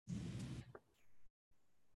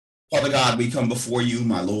Father God, we come before you,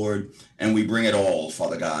 my Lord, and we bring it all,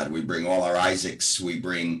 Father God. We bring all our Isaacs. We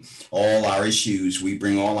bring all our issues. We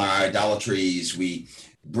bring all our idolatries. We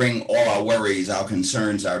bring all our worries, our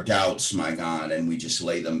concerns, our doubts, my God, and we just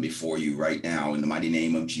lay them before you right now in the mighty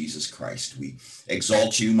name of Jesus Christ. We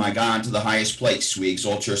exalt you, my God, to the highest place. We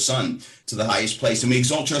exalt your Son to the highest place, and we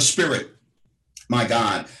exalt your Spirit, my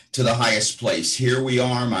God, to the highest place. Here we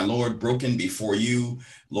are, my Lord, broken before you,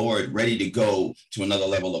 Lord, ready to go to another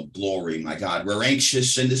level of glory, my God. We're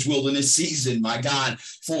anxious in this wilderness season, my God,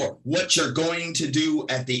 for what you're going to do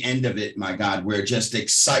at the end of it, my God. We're just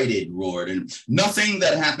excited, Lord, and nothing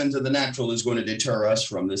that happens in the natural is going to deter us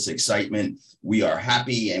from this excitement. We are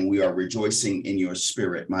happy and we are rejoicing in your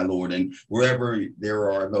spirit, my Lord, and wherever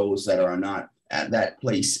there are those that are not at that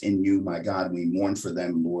place in you, my God, we mourn for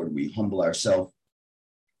them, Lord. We humble ourselves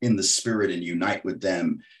in the spirit and unite with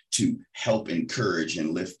them to help encourage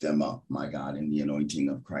and lift them up, my God, in the anointing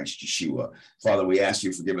of Christ Yeshua. Father, we ask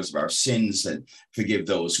you to forgive us of our sins and forgive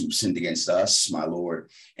those who sinned against us, my Lord.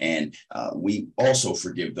 And we also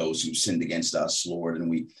forgive those who sinned against us, Lord. And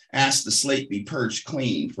we ask the slate be purged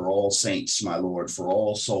clean for all saints, my Lord, for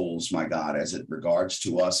all souls, my God, as it regards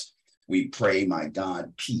to us. We pray, my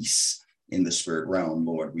God, peace in the spirit realm,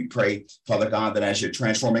 Lord. We pray, Father God, that as you're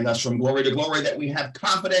transforming us from glory to glory, that we have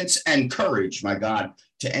confidence and courage, my God,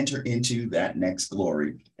 to enter into that next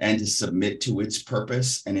glory and to submit to its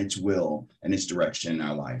purpose and its will and its direction in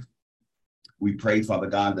our life. We pray, Father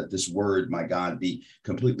God, that this word, my God, be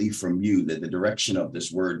completely from you, that the direction of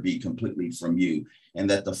this word be completely from you, and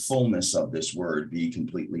that the fullness of this word be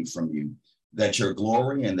completely from you, that your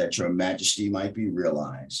glory and that your majesty might be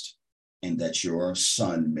realized, and that your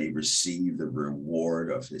Son may receive the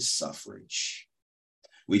reward of his suffrage.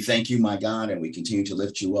 We thank you, my God, and we continue to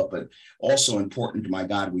lift you up, but also important, my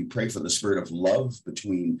God, we pray for the spirit of love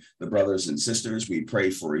between the brothers and sisters. We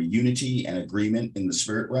pray for a unity and agreement in the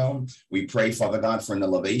spirit realm. We pray, Father God, for an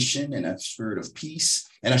elevation and a spirit of peace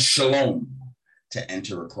and a shalom to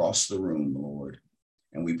enter across the room, Lord.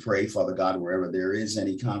 And we pray, Father God, wherever there is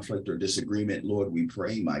any conflict or disagreement, Lord, we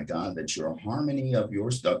pray, my God, that your harmony of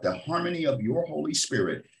your stuff, the harmony of your Holy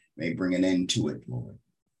Spirit may bring an end to it, Lord.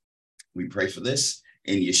 We pray for this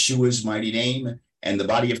in Yeshua's mighty name. And the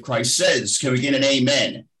body of Christ says, can we get an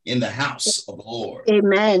amen in the house of the Lord?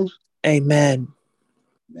 Amen. Amen.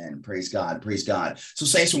 Amen. Praise God. Praise God. So,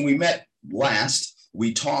 saints, when we met last,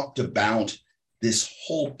 we talked about this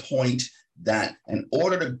whole point that in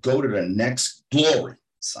order to go to the next glory,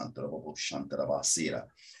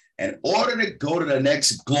 in order to go to the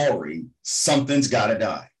next glory, something's got to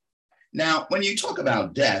die. Now, when you talk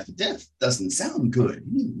about death, death doesn't sound good. It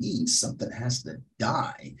means something has to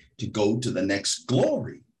die to go to the next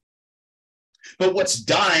glory. But what's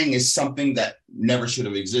dying is something that never should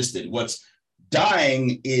have existed. What's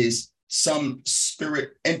dying is some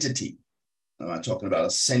spirit entity. I'm not talking about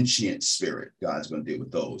a sentient spirit. God's going to deal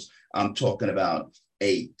with those. I'm talking about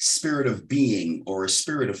a spirit of being or a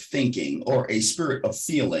spirit of thinking or a spirit of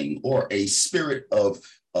feeling or a spirit of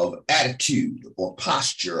attitude or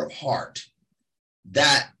posture of heart.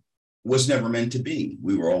 That was never meant to be.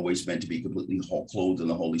 We were always meant to be completely clothed in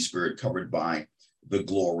the Holy Spirit, covered by the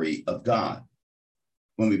glory of God.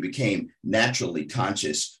 When we became naturally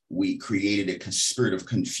conscious, we created a spirit of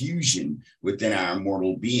confusion within our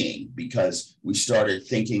mortal being because we started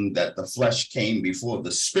thinking that the flesh came before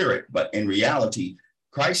the spirit. But in reality,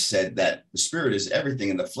 Christ said that the spirit is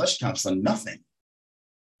everything and the flesh counts for nothing.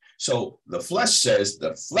 So the flesh says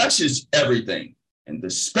the flesh is everything and the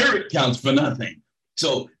spirit counts for nothing.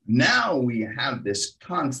 So now we have this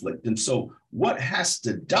conflict. And so what has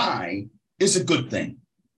to die is a good thing.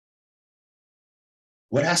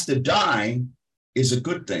 What has to die is a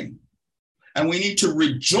good thing. And we need to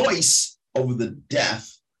rejoice over the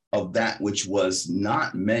death of that which was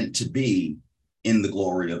not meant to be in the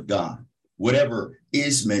glory of God. Whatever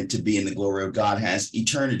is meant to be in the glory of God has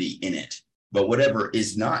eternity in it. But whatever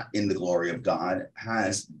is not in the glory of God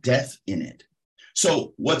has death in it.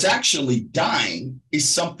 So what's actually dying is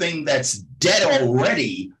something that's dead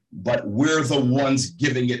already, but we're the ones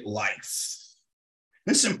giving it life.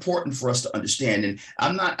 This is important for us to understand.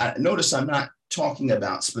 And notice I'm not talking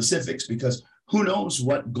about specifics because who knows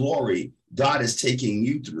what glory God is taking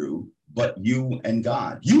you through, but you and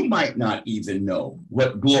God. You might not even know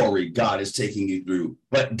what glory God is taking you through,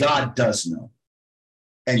 but God does know.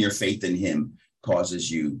 And your faith in him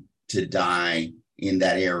causes you to die in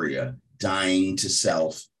that area, dying to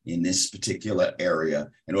self in this particular area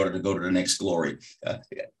in order to go to the next glory.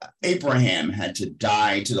 Abraham had to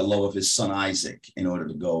die to the love of his son Isaac in order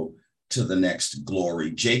to go to the next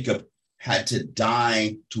glory. Jacob had to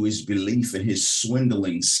die to his belief in his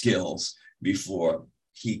swindling skills before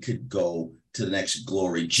he could go to the next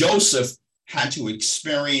glory. Joseph had to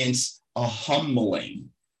experience a humbling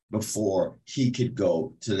before he could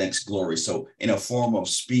go to the next glory. So in a form of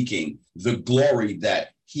speaking, the glory that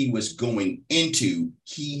he was going into,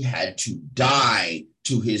 he had to die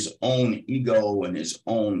to his own ego and his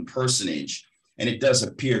own personage. And it does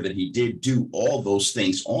appear that he did do all those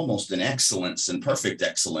things almost in excellence and perfect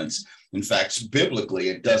excellence. In fact, biblically,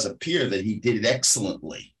 it does appear that he did it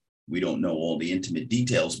excellently. We don't know all the intimate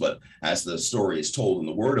details, but as the story is told in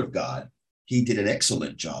the Word of God, he did an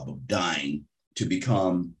excellent job of dying to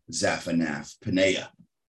become Zaphanath-Paneah.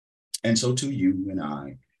 And so too, you and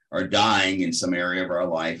I are dying in some area of our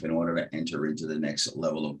life in order to enter into the next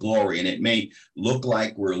level of glory. And it may look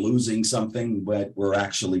like we're losing something, but we're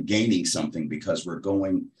actually gaining something because we're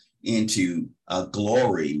going into a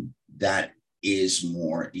glory that is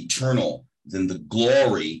more eternal than the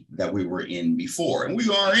glory that we were in before. And we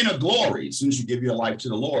are in a glory. As soon as you give your life to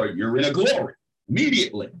the Lord, you're in a glory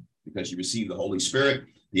immediately because you receive the Holy Spirit,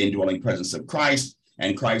 the indwelling presence of Christ,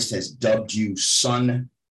 and Christ has dubbed you son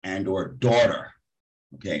and or daughter.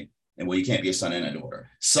 Okay. And well, you can't be a son and a daughter,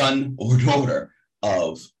 son or daughter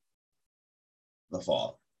of the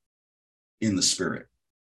Father in the Spirit.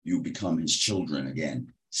 You become his children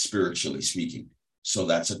again, spiritually speaking. So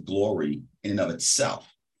that's a glory in and of itself.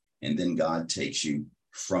 And then God takes you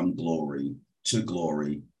from glory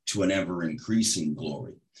to an ever increasing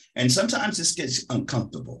glory. And sometimes this gets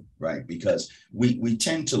uncomfortable, right? Because we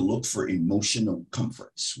tend to look for emotional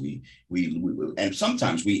comforts. And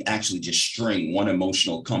sometimes we actually just string one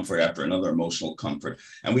emotional comfort after another emotional comfort.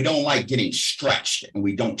 And we don't like getting stretched, and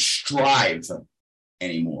we don't strive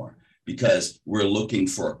anymore because we're looking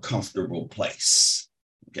for a comfortable place.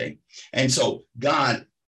 Okay. And so God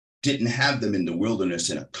didn't have them in the wilderness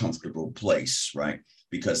in a comfortable place, right?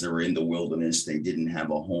 Because they were in the wilderness. They didn't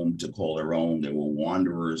have a home to call their own. They were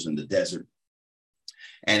wanderers in the desert.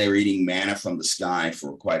 And they were eating manna from the sky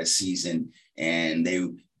for quite a season. And they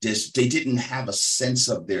didn't have a sense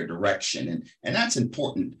of their direction. And that's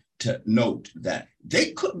important to note, that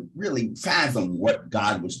they couldn't really fathom what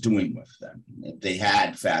God was doing with them. If they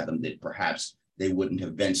had fathomed it, perhaps they wouldn't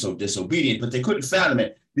have been so disobedient, but they couldn't fathom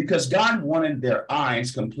it because God wanted their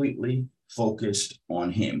eyes completely focused on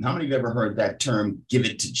him. How many of you have ever heard that term, give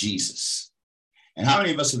it to Jesus? And how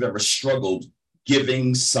many of us have ever struggled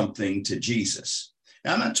giving something to Jesus?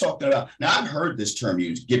 Now, I'm not talking about, now I've heard this term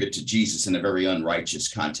used, give it to Jesus, in a very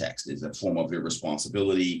unrighteous context. It's a form of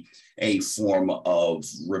irresponsibility, a form of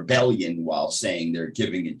rebellion while saying they're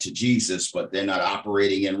giving it to Jesus, but they're not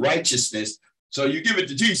operating in righteousness. So you give it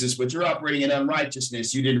to Jesus, but you're operating in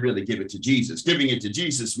unrighteousness. You didn't really give it to Jesus. Giving it to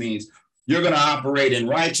Jesus means you're going to operate in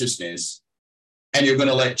righteousness and you're going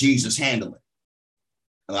to let Jesus handle it.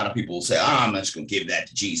 A lot of people will say, I'm just going to give that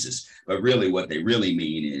to Jesus. But really what they really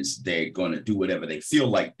mean is they're going to do whatever they feel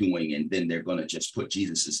like doing, and then they're going to just put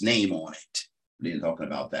Jesus's name on it. We're not talking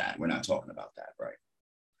about that. We're not talking about that, right?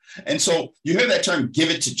 And so you hear that term, give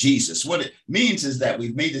it to Jesus. What it means is that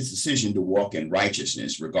we've made this decision to walk in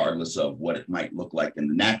righteousness, regardless of what it might look like in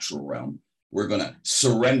the natural realm. We're going to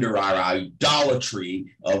surrender our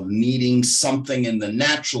idolatry of needing something in the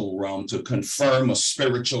natural realm to confirm a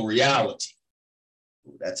spiritual reality.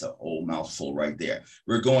 That's a whole mouthful right there.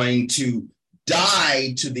 We're going to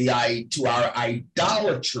die to our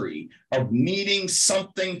idolatry of needing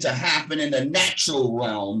something to happen in the natural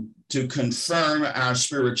realm to confirm our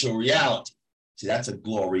spiritual reality. See, that's a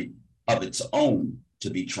glory of its own to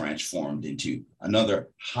be transformed into another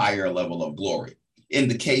higher level of glory. In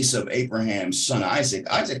the case of Abraham's son Isaac,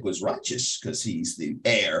 Isaac was righteous because he's the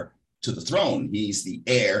heir to the throne. He's the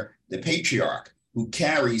heir, the patriarch, who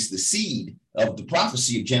carries the seed of the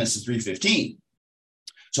prophecy of Genesis 3:15.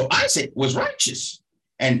 So Isaac was righteous,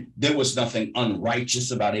 and there was nothing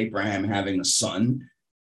unrighteous about Abraham having a son,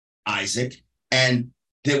 Isaac, and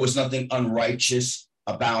there was nothing unrighteous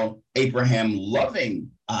about Abraham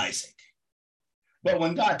loving Isaac. But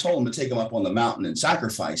when God told him to take him up on the mountain and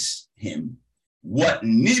sacrifice him, what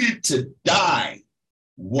needed to die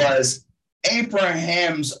was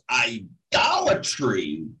Abraham's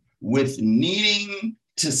idolatry with needing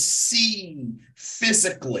to see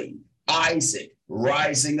physically Isaac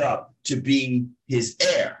rising up to be his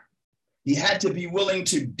heir. He had to be willing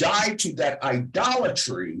to die to that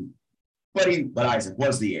idolatry, but Isaac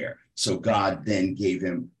was the heir. So God then gave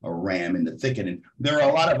him a ram in the thicket. And there are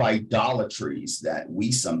a lot of idolatries that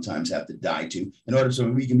we sometimes have to die to in order so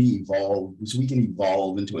we can evolve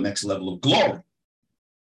into a next level of glory.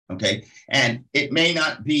 Okay. And it may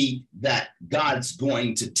not be that God's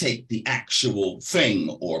going to take the actual thing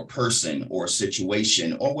or person or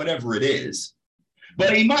situation or whatever it is,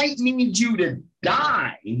 but he might need you to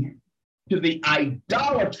die to the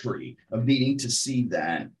idolatry of needing to see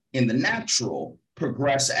that in the natural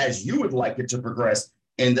progress as you would like it to progress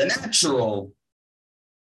in the natural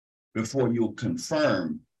before you'll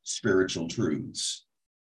confirm spiritual truths.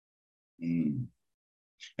 And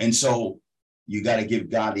so you got to give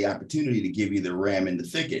God the opportunity to give you the ram in the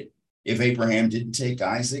thicket. If Abraham didn't take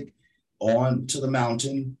Isaac on to the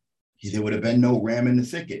mountain, there would have been no ram in the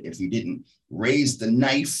thicket. If he didn't raise the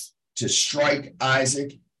knife to strike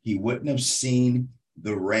Isaac, he wouldn't have seen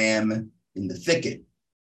the ram in the thicket.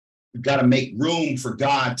 We've got to make room for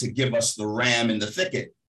God to give us the ram in the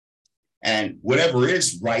thicket. And whatever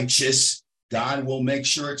is righteous, God will make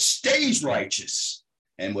sure it stays righteous.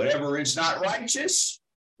 And whatever is not righteous,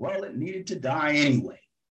 well, it needed to die anyway.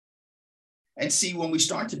 And see, when we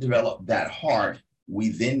start to develop that heart, we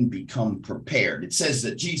then become prepared. It says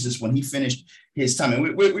that Jesus, when he finished his time,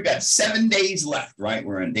 and we got 7 days left, right?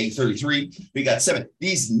 We're on day 33. We got 7.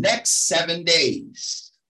 These next 7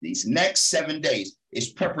 days is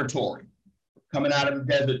preparatory, coming out of the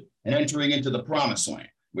desert and entering into the promised land.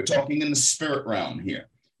 We're talking in the spirit realm here.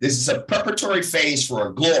 This is a preparatory phase for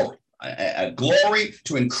a glory. A glory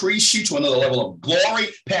to increase you to another level of glory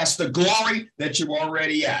past the glory that you're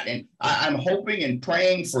already at. And I'm hoping and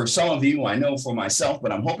praying for some of you, I know for myself,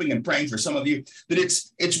 but I'm hoping and praying for some of you that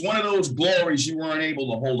it's one of those glories you weren't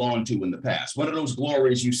able to hold on to in the past. One of those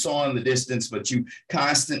glories you saw in the distance, but you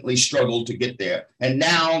constantly struggled to get there. And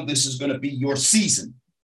now this is going to be your season.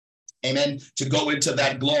 Amen. To go into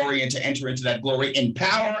that glory and to enter into that glory in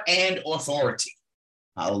power and authority.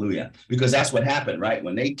 Hallelujah. Because that's what happened, right?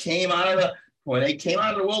 When they came out of the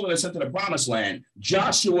wilderness into the promised land,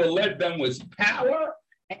 Joshua led them with power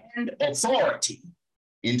and authority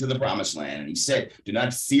into the promised land. And he said, do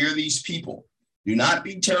not fear these people. Do not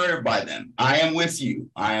be terrified by them. I am with you.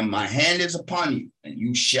 My hand is upon you, and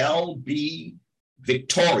you shall be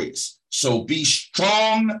victorious. So be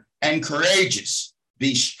strong and courageous.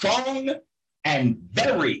 Be strong and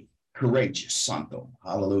very courageous, Santo.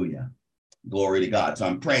 Hallelujah. Glory to God. So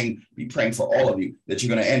I'm praying for all of you that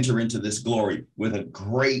you're going to enter into this glory with a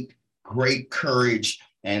great, great courage,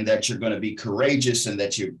 and that you're going to be courageous, and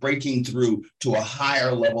that you're breaking through to a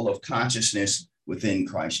higher level of consciousness within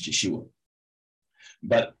Christ Yeshua.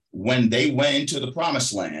 But when they went into the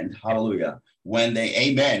promised land, hallelujah,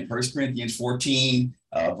 amen, 1 Corinthians 14,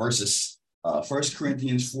 verses 1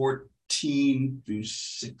 Corinthians 14 through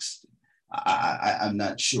 16. I'm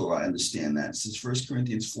not sure I understand that. It says 1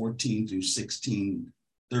 Corinthians 14 through 16,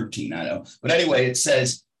 13, I know. But anyway, it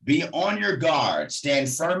says, be on your guard, stand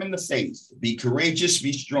firm in the faith, be courageous,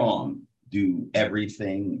 be strong, do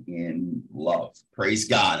everything in love. Praise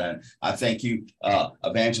God. I thank you,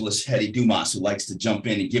 Evangelist Hedy Dumas, who likes to jump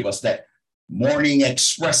in and give us that morning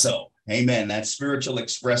espresso. Amen. That spiritual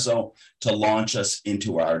espresso to launch us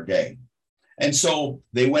into our day. And so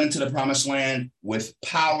they went into the promised land with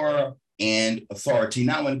power and authority.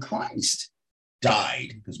 Now, when Christ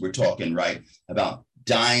died, because we're talking, right, about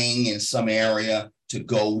dying in some area to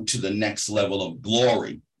go to the next level of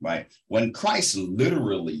glory, right? When Christ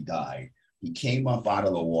literally died, he came up out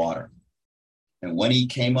of the water. And when he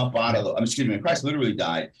came up out of when Christ literally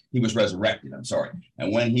died, he was resurrected.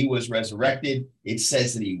 And when he was resurrected, it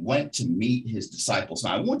says that he went to meet his disciples.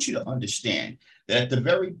 Now, I want you to understand that at the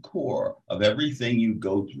very core of everything you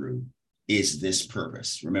go through is this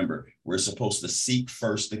purpose. Remember, we're supposed to seek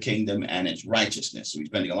first the kingdom and its righteousness. So we're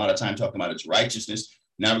spending a lot of time talking about its righteousness.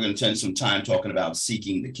 Now we're going to spend some time talking about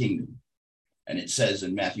seeking the kingdom. And it says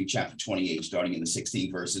in Matthew chapter 28, starting in the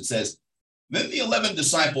 16th verse, it says, then the 11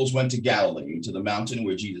 disciples went to Galilee, to the mountain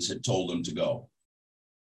where Jesus had told them to go.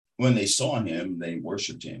 When they saw him, they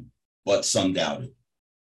worshiped him, but some doubted.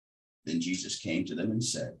 Then Jesus came to them and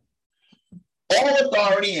said, all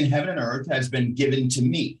authority in heaven and earth has been given to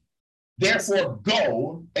me. Therefore,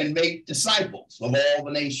 go and make disciples of all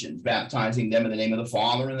the nations, baptizing them in the name of the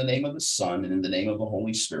Father, in the name of the Son, and in the name of the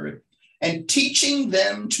Holy Spirit, and teaching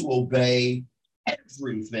them to obey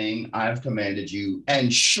everything I've commanded you.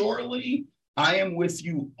 And surely I am with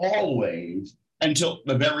you always until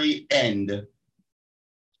the very end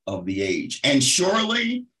of the age. And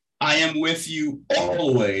surely I am with you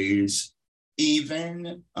always,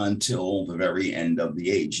 even until the very end of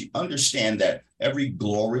the age. You understand that every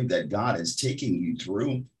glory that God is taking you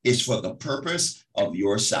through is for the purpose of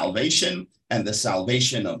your salvation and the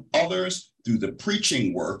salvation of others through the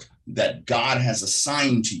preaching work that God has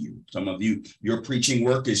assigned to you. Some of you, your preaching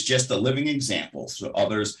work is just a living example. So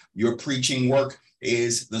others, your preaching work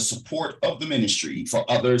is the support of the ministry. For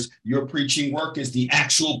others, your preaching work is the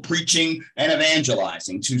actual preaching and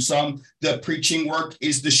evangelizing. To some, the preaching work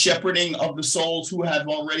is the shepherding of the souls who have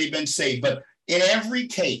already been saved. But in every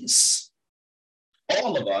case,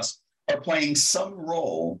 all of us are playing some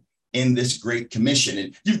role in this Great Commission.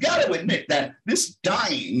 And you've got to admit that this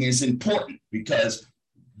dying is important, because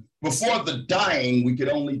before the dying, we could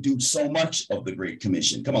only do so much of the Great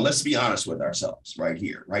Commission. Come on, let's be honest with ourselves right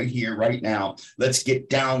here, right now. Let's get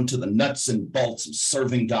down to the nuts and bolts of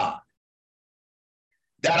serving God.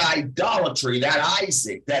 That idolatry, that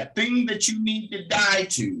Isaac, that thing that you need to die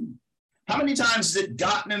to, how many times has it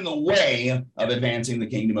gotten in the way of advancing the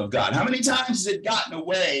kingdom of God? How many times has it gotten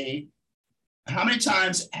away? How many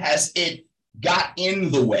times has it got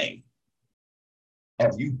in the way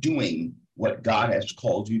of you doing what God has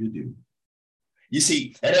called you to do? You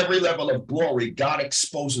see, at every level of glory, God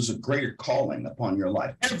exposes a greater calling upon your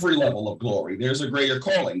life. Every level of glory, there's a greater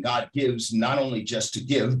calling. God gives not only just to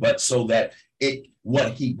give, but so that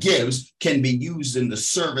what he gives can be used in the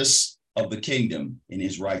service of the kingdom in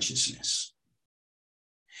his righteousness.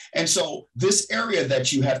 And so this area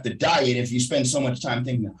that you have to die in, if you spend so much time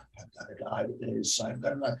thinking, I've got to die with this, I've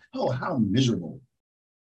got to die, oh, how miserable.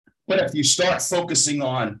 But if you start focusing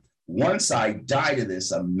on, once I die to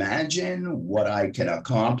this, imagine what I can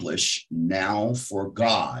accomplish now for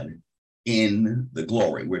God in the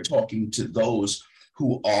glory. We're talking to those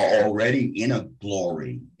who are already in a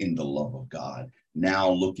glory in the love of God, now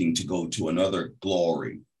looking to go to another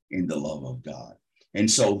glory in the love of God. And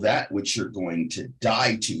so that which you're going to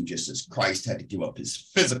die to, just as Christ had to give up his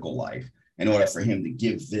physical life in order for him to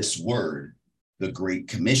give this word, the Great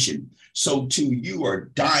Commission, so too you are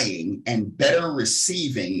dying and better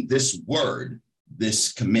receiving this word,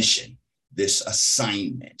 this commission, this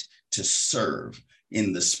assignment to serve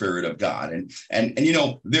in the Spirit of God. And you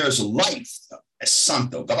know, there's life,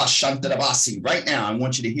 Santo, right now, I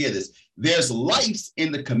want you to hear this. There's life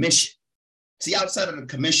in the commission. See, outside of the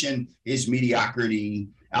commission is mediocrity.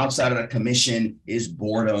 Outside of the commission is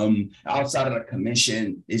boredom. Outside of the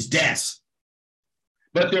commission is death.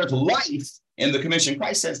 But there's life in the commission.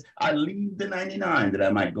 Christ says, I leave the 99 that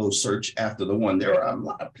I might go search after the one. There are a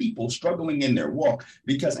lot of people struggling in their walk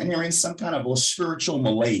because, and they're in some kind of a spiritual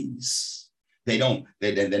malaise. They're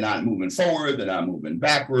not moving forward. They're not moving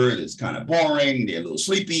backward. It's kind of boring. They're a little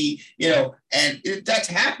sleepy, and that's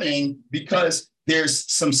happening because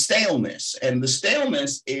there's some staleness, and the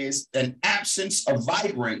staleness is an absence of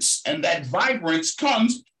vibrance, and that vibrance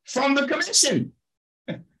comes from the commission.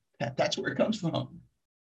 That's where it comes from.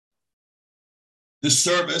 The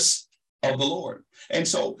service of the Lord. And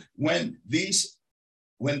so when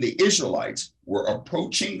the Israelites were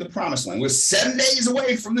approaching the promised land, we're 7 days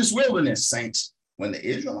away from this wilderness, saints. When the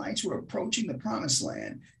Israelites were approaching the promised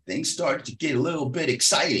land, things started to get a little bit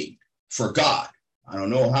exciting for God. I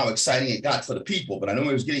don't know how exciting it got for the people, but I know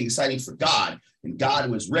it was getting exciting for God, and God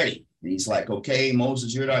was ready. And he's like, okay,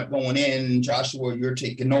 Moses, you're not going in. Joshua, you're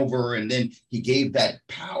taking over. And then he gave that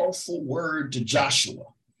powerful word to Joshua.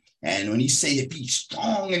 And when he said, be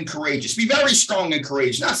strong and courageous, be very strong and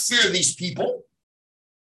courageous, not fear these people,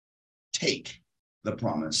 take the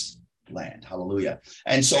promised land. Hallelujah.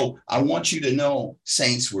 And so I want you to know,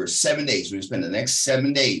 saints, we're 7 days. We're going to spend the next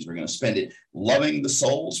 7 days. We're going to spend it loving the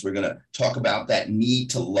souls. We're going to talk about that need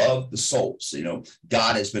to love the souls.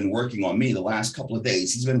 God has been working on me the last couple of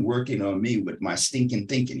days. He's been working on me with my stinking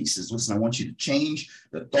thinking. He says, listen, I want you to change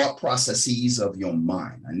the thought processes of your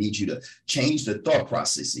mind. I need you to change the thought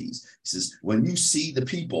processes. He says, when you see the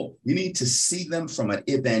people, you need to see them from an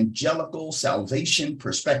evangelical salvation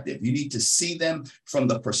perspective. You need to see them from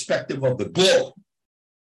the perspective of the glory.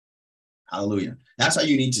 Hallelujah. That's how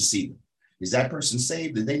you need to see them. Is that person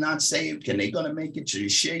saved? Are they not saved? Can they gonna make it? Should you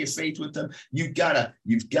share your faith with them? You've gotta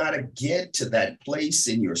get to that place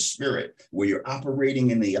in your spirit where you're operating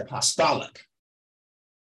in the apostolic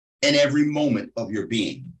in every moment of your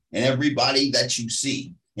being, and everybody that you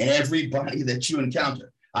see, and everybody that you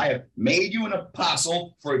encounter. I have made you an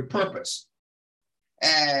apostle for a purpose.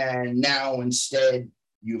 And now instead,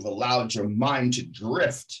 you've allowed your mind to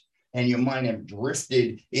drift, and your mind have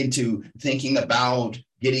drifted into thinking about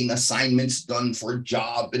getting assignments done for a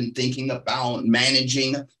job and thinking about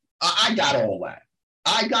managing. I got all that.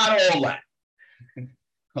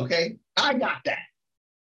 Okay? I got that.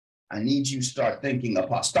 I need you to start thinking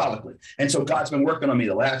apostolically. And so God's been working on me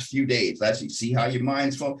the last few days. Let's see how your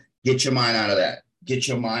mind's from. Get your mind out of that. Get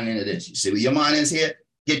your mind into this. You see where your mind is here?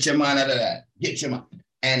 Get your mind out of that. Get your mind.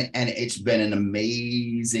 And it's been an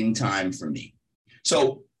amazing time for me.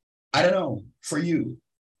 So I don't know, for you,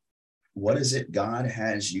 what is it God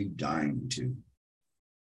has you dying to?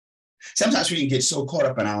 Sometimes we can get so caught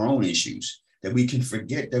up in our own issues that we can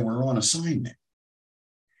forget that we're on assignment.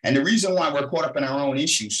 And the reason why we're caught up in our own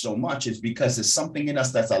issues so much is because there's something in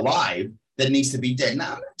us that's alive that needs to be dead.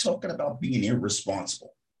 Now, I'm not talking about being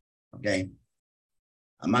irresponsible, okay?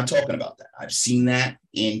 I'm not talking about that. I've seen that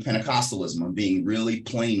in Pentecostalism. I'm being really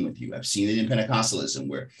plain with you. I've seen it in Pentecostalism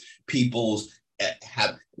where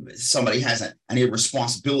somebody has an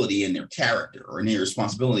irresponsibility in their character or an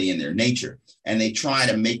irresponsibility in their nature, and they try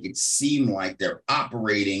to make it seem like they're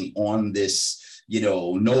operating on this,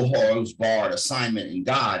 no holds barred assignment in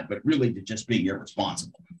God, but really they're just being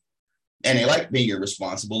irresponsible. And they like being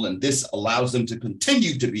irresponsible, and this allows them to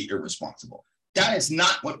continue to be irresponsible. That is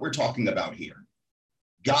not what we're talking about here.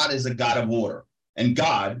 God is a God of order, and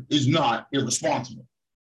God is not irresponsible.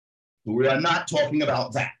 We are not talking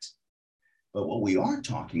about that. But what we are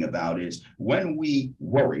talking about is when we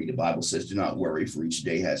worry, the Bible says, do not worry, for each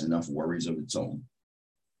day has enough worries of its own.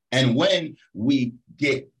 And when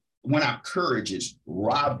our courage is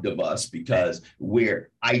robbed of us because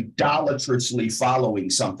we're idolatrously following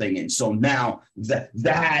something. And so now this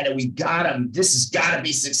has got to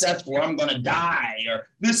be successful, or I'm going to die, or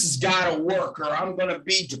this has got to work, or I'm going to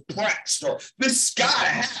be depressed, or this has got to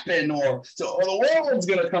happen, or the world's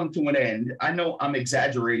going to come to an end. I know I'm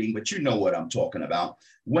exaggerating, but you know what I'm talking about.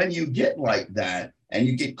 When you get like that, and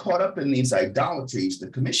you get caught up in these idolatries, the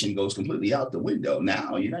commission goes completely out the window.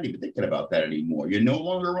 Now you're not even thinking about that anymore. You're no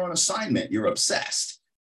longer on assignment. You're obsessed.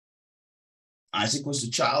 Isaac was the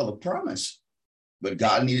child of promise, but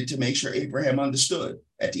God needed to make sure Abraham understood.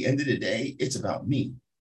 At the end of the day, it's about me.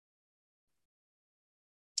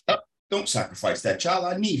 Don't sacrifice that child.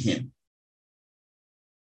 I need him.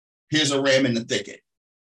 Here's a ram in the thicket.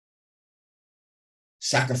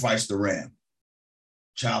 Sacrifice the ram.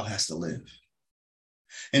 Child has to live.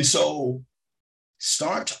 And so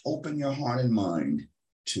start to open your heart and mind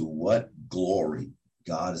to what glory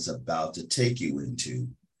God is about to take you into,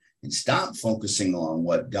 and stop focusing on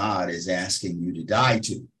what God is asking you to die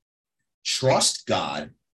to. Trust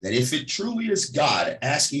God that if it truly is God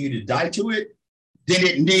asking you to die to it, then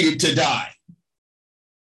it needed to die.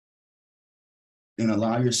 And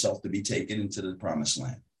allow yourself to be taken into the promised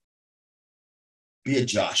land. Be a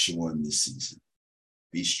Joshua in this season.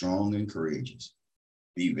 Be strong and courageous.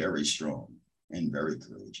 Be very strong and very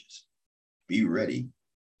courageous. Be ready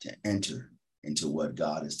to enter into what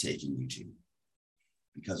God is taking you to,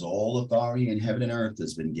 because all authority in heaven and earth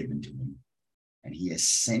has been given to him, and he has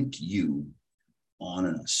sent you on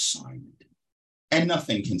an assignment. And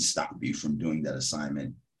nothing can stop you from doing that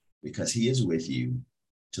assignment, because he is with you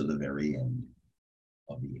to the very end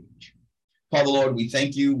of the age. Father, Lord, we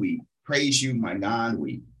thank you. We praise you, my God.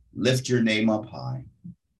 We lift your name up high.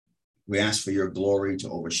 We ask for your glory to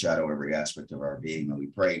overshadow every aspect of our being. And we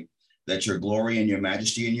pray that your glory and your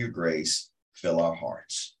majesty and your grace fill our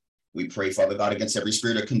hearts. We pray, Father God, against every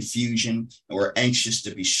spirit of confusion. And we're anxious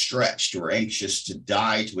to be stretched. We're anxious to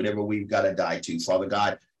die to whatever we've got to die to. Father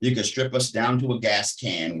God, you can strip us down to a gas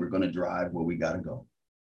can. We're going to drive where we got to go.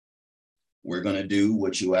 We're going to do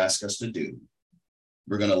what you ask us to do.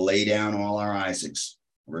 We're going to lay down all our Isaacs.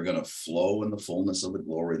 We're going to flow in the fullness of the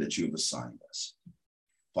glory that you have assigned us.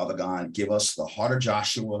 Father God, give us the heart of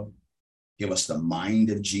Joshua, give us the mind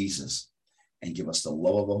of Jesus, and give us the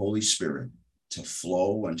love of the Holy Spirit to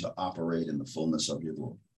flow and to operate in the fullness of your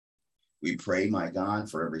glory. We pray, my God,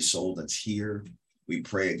 for every soul that's here. We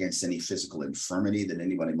pray against any physical infirmity that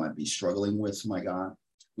anybody might be struggling with, my God.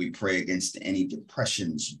 We pray against any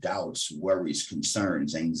depressions, doubts, worries,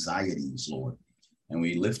 concerns, anxieties, Lord. And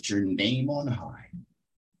we lift your name on high.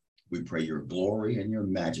 We pray your glory and your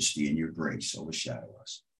majesty and your grace overshadow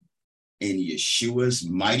us. In Yeshua's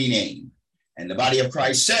mighty name. And the body of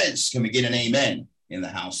Christ says, can we get an amen in the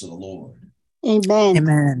house of the Lord? Amen.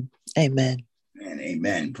 Amen. Amen. And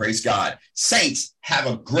amen. Praise God. Saints, have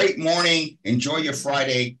a great morning. Enjoy your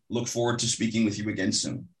Friday. Look forward to speaking with you again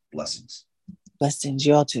soon. Blessings. Blessings,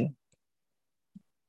 you all too.